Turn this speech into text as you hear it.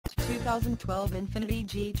2012 Infiniti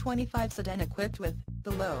G25 Sedan equipped with the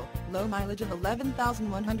low mileage of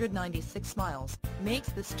 11,196 miles, makes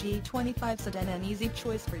this G25 Sedan an easy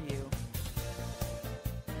choice for you.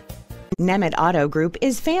 Nemet Auto Group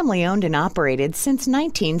is family-owned and operated since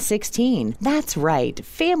 1916. That's right,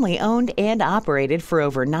 family-owned and operated for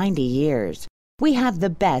over 90 years. We have the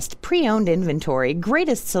best pre-owned inventory,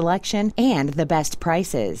 greatest selection, and the best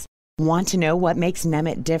prices. Want to know what makes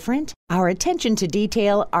Nemet different? Our attention to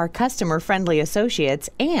detail, our customer-friendly associates,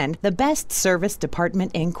 and the best service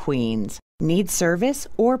department in Queens. Need service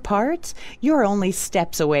or parts? You're only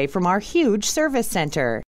steps away from our huge service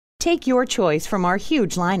center. Take your choice from our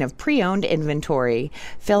huge line of pre-owned inventory.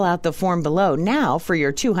 Fill out the form below now for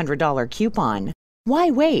your $200 coupon. Why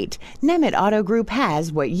wait? Nemet Auto Group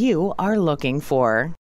has what you are looking for.